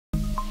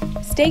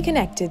Stay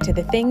connected to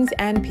the things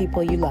and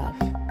people you love.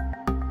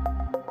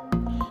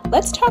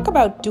 Let's talk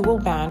about dual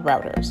band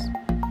routers.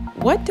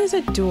 What does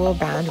a dual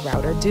band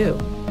router do?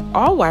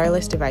 All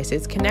wireless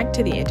devices connect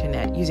to the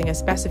internet using a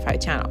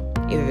specified channel,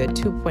 either the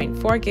 2.4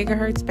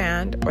 GHz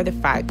band or the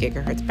 5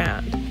 GHz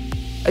band.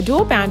 A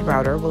dual band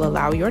router will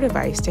allow your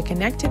device to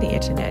connect to the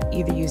internet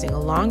either using a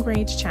long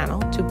range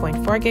channel,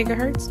 2.4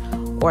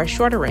 GHz, or a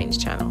shorter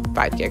range channel,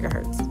 5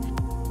 GHz.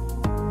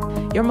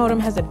 Your modem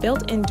has a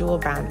built-in dual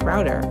band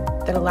router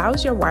that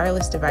allows your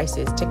wireless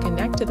devices to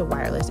connect to the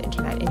wireless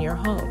internet in your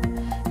home,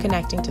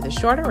 connecting to the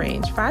shorter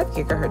range 5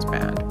 GHz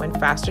band when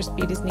faster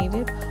speed is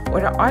needed, or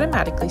to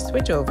automatically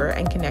switch over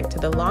and connect to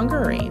the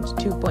longer range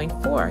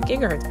 2.4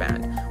 GHz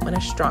band when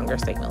a stronger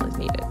signal is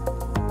needed.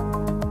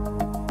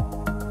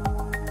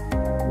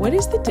 What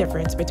is the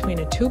difference between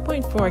a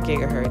 2.4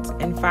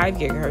 GHz and 5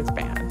 GHz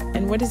band,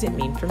 and what does it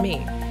mean for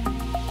me?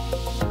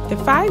 The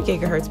 5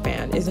 GHz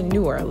band is a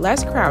newer,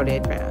 less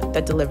crowded band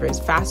that delivers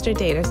faster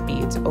data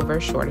speeds over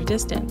a shorter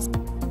distance.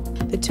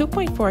 The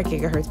 2.4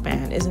 GHz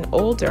band is an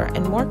older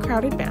and more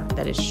crowded band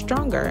that is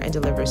stronger and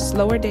delivers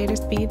slower data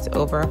speeds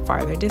over a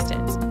farther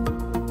distance.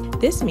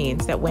 This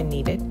means that when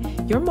needed,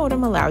 your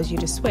modem allows you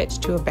to switch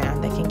to a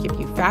band that can give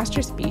you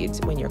faster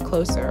speeds when you're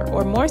closer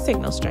or more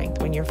signal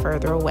strength when you're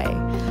further away,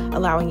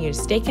 allowing you to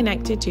stay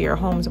connected to your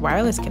home's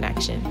wireless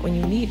connection when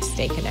you need to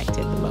stay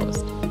connected the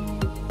most.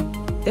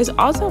 This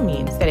also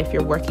means that if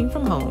you're working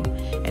from home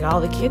and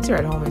all the kids are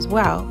at home as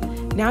well,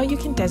 now you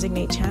can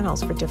designate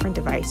channels for different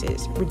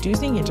devices,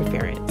 reducing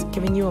interference,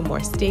 giving you a more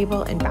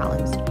stable and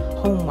balanced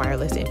home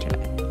wireless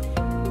internet.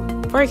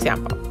 For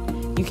example,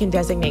 you can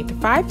designate the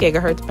 5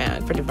 GHz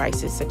band for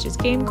devices such as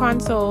game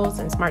consoles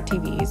and smart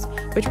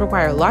TVs, which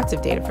require lots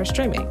of data for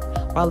streaming,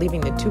 while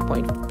leaving the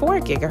 2.4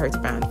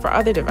 GHz band for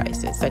other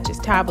devices such as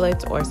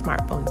tablets or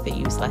smartphones that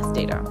use less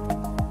data.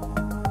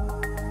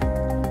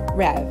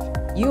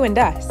 Rev, you and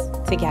us,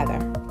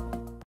 together.